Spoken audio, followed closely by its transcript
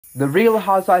The Real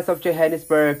Housewives of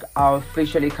Johannesburg are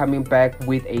officially coming back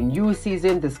with a new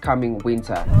season this coming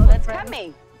winter. That's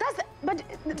coming. But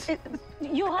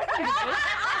your husband is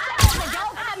rich. The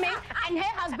girl coming and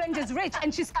her husband is rich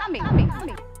and she's coming.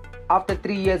 After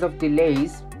 3 years of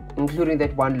delays, including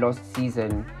that one lost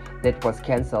season that was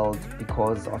cancelled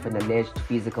because of an alleged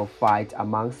physical fight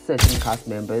among certain cast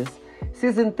members,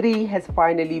 Season 3 has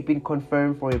finally been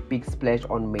confirmed for a big splash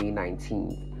on May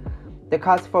 19th. The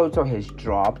cast photo has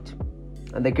dropped,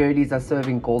 and the girlies are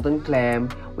serving golden clam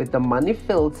with the money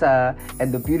filter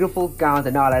and the beautiful gowns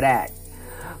and all of that.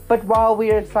 But while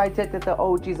we are excited that the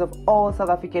OGs of all South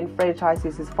African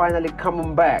franchises is finally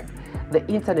coming back, the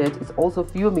internet is also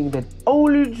fuming that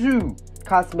only 2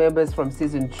 cast members from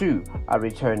Season 2 are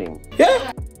returning.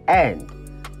 Yeah. And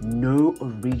no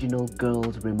original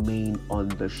girls remain on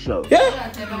the show.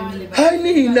 Yeah. I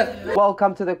mean,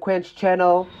 Welcome to the Quench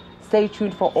channel. Stay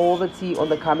tuned for all the tea on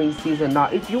the coming season. Now,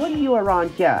 if you are new around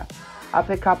here,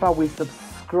 Apekapa, we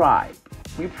subscribe,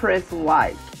 we press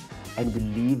like, and we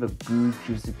leave a good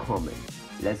juicy comment.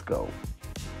 Let's go.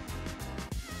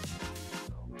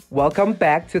 Welcome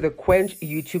back to the Quench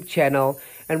YouTube channel.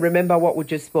 And remember what we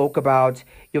just spoke about.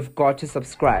 You've got to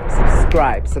subscribe.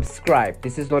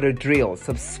 This is not a drill.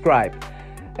 Subscribe.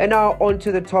 And now on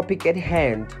to the topic at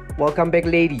hand. Welcome back,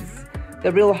 ladies.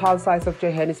 The Real Housewives of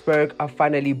Johannesburg are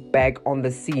finally back on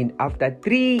the scene after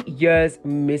 3 years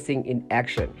missing in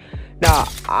action. Now,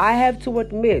 I have to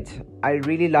admit, I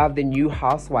really love the new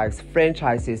Housewives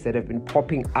franchises that have been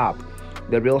popping up.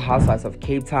 The Real Housewives of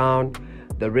Cape Town,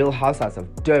 the Real Housewives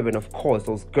of Durban, of course,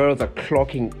 those girls are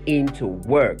clocking into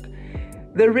work.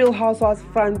 The Real Housewives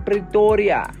from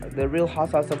Pretoria, the Real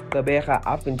Housewives of Gqeberha,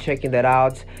 I've been checking that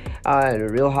out. The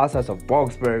Real Housewives of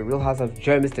Boksburg, Real Housewives of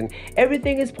Germiston.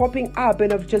 Everything is popping up,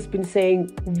 and I've just been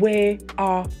saying, where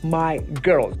are my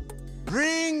girls?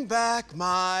 Bring back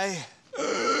my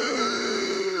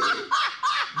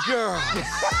girls.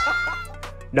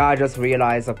 Now I just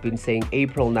realized I've been saying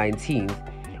April 19th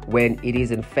when it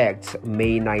is in fact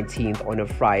May 19th on a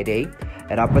Friday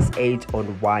at 8:30 on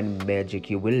One Magic.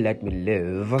 You will let me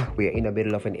live. We are in the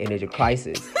middle of an energy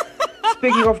crisis.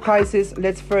 Speaking of crisis,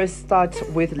 let's first start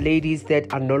with ladies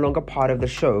that are no longer part of the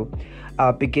show,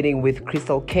 beginning with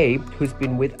Crystal K, who's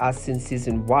been with us since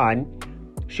Season 1.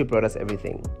 She brought us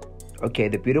everything. Okay,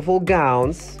 the beautiful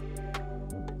gowns.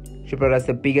 She brought us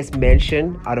the biggest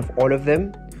mansion out of all of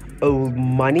them. Old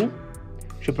money.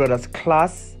 She brought us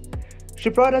class. She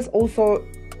brought us also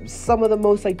some of the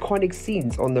most iconic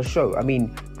scenes on the show. I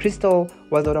mean, Crystal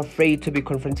was not afraid to be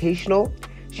confrontational.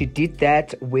 She did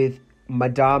that with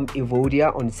Madame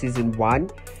Evodia on Season 1,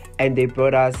 and they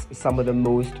brought us some of the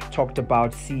most talked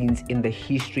about scenes in the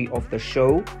history of the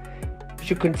show.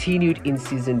 She continued in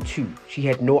Season 2. She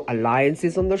had no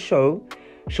alliances on the show.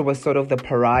 She was sort of the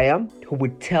pariah who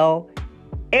would tell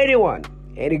anyone,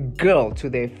 any girl to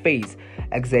their face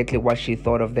exactly what she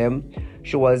thought of them.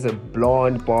 She was a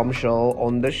blonde bombshell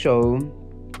on the show,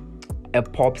 a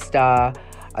pop star,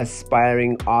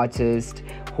 aspiring artist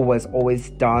who was always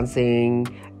dancing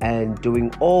and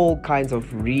doing all kinds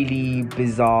of really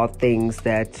bizarre things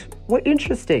that were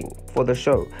interesting for the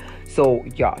show. So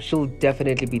yeah, she'll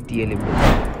definitely be dearly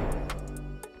missed.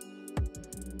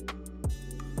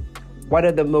 One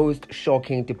of the most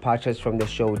shocking departures from the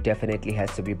show definitely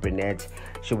has to be Brunette.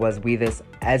 She was with us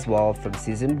as well from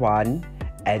Season 1,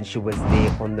 and she was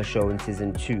there on the show in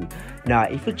Season 2. Now,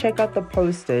 if you check out the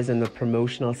posters and the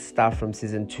promotional stuff from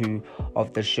Season 2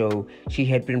 of the show, she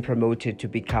had been promoted to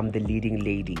become the leading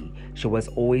lady. She was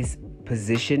always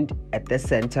positioned at the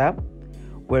center,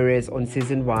 whereas on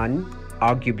Season 1,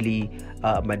 arguably,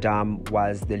 Madame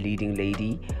was the leading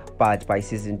lady, but by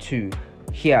Season 2,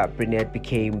 here, Brunette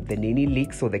became the Nene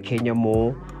Leaks or the Kenya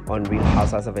Mo on Real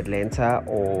Housewives of Atlanta,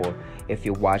 or if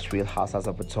you watch Real Housewives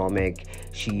of Potomac,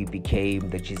 she became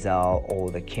the Giselle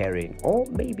or the Karen, or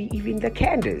maybe even the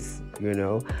Candace, you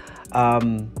know.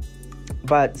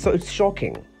 But so it's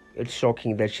shocking. It's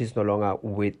shocking that she's no longer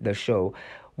with the show.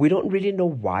 We don't really know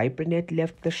why Brunette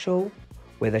left the show,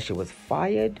 whether she was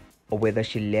fired or whether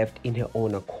she left in her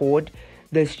own accord.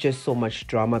 There's just so much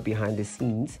drama behind the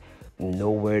scenes.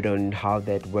 No word on how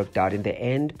that worked out in the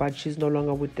end, but she's no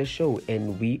longer with the show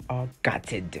and we are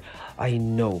gutted. I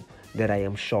know that I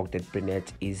am shocked that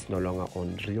Brunette is no longer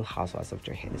on Real Housewives of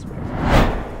Johannesburg.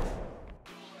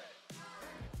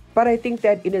 But I think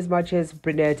that in as much as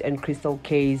Brunette and Crystal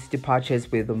K's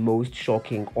departures were the most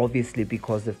shocking, obviously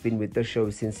because they've been with the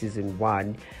show since Season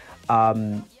 1,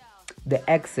 the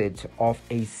exit of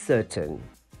a certain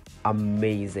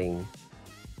amazing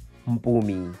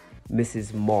Mpumi,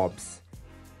 Mrs. Mobs.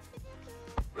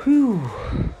 Whew.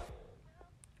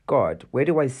 God, where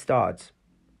do I start?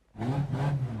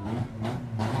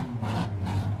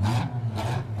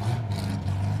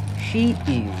 She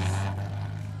is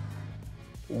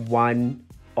one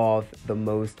of the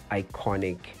most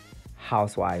iconic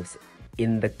housewives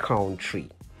in the country.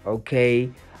 Okay,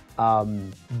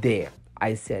 there,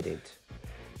 I said it.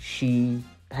 She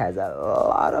has a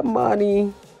lot of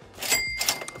money,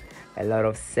 a lot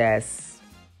of sass,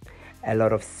 a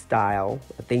lot of style.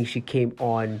 I think she came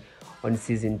on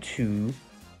season 2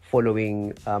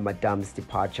 following Madame's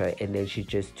departure, and then she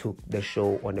just took the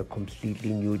show on a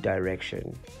completely new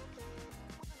direction.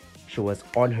 She was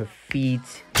on her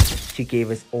feet. She gave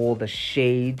us all the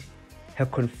shade. Her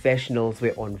confessionals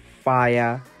were on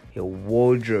fire. Her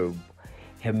wardrobe,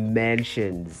 her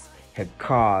mansions, her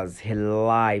cars, her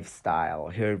lifestyle,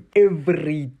 her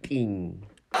everything.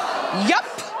 Yup.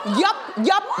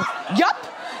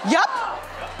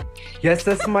 Yes,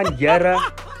 this man, Yara.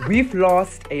 We've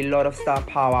lost a lot of star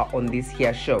power on this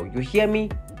here show. You hear me?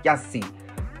 Yes, see.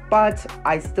 But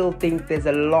I still think there's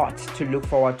a lot to look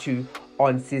forward to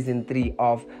on season 3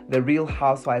 of The Real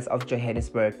Housewives of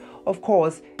Johannesburg. Of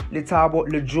course, Letabo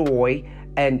LeJoy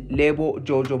and Lebo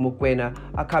Jojo Mokoena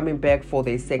are coming back for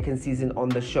their second season on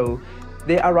the show.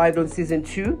 They arrived on season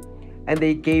 2 and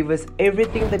they gave us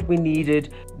everything that we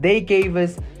needed. They gave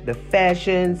us the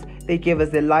fashions, they gave us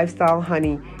the lifestyle,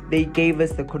 honey. They gave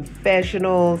us the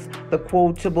confessionals, the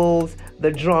quotables,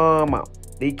 the drama.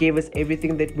 They gave us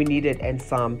everything that we needed and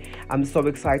some. I'm so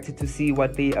excited to see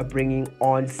what they are bringing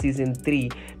on season 3.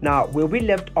 Now, where we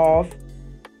left off,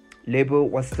 Lebo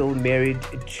was still married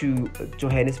to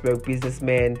Johannesburg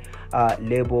businessman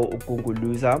Lebo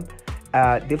Ukunguluza.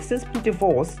 They've since been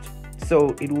divorced,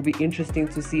 so it will be interesting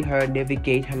to see her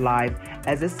navigate her life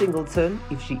as a singleton,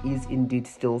 if she is indeed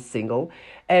still single.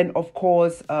 And of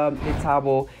course,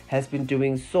 Letabo has been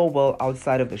doing so well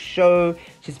outside of the show.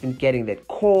 She's been getting that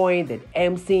coin, that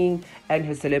emceeing, and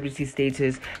her celebrity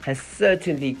status has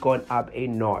certainly gone up a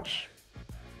notch.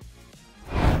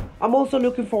 I'm also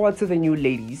looking forward to the new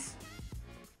ladies.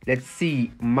 Let's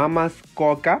see, Mama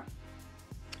Skoka,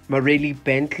 Marely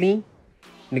Bentley,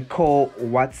 Nicole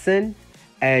Watson,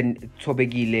 and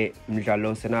Tobegile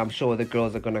Mdlalos. And I'm sure the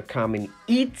girls are going to come and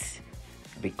eat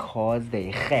because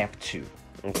they have to.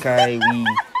 Okay, we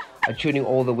are tuning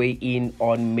all the way in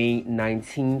on May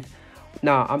 19th.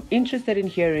 Now, I'm interested in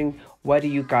hearing what do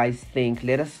you guys think.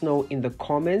 Let us know in the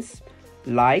comments.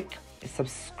 Like,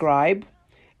 subscribe,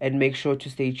 and make sure to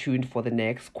stay tuned for the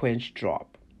next Quench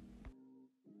drop.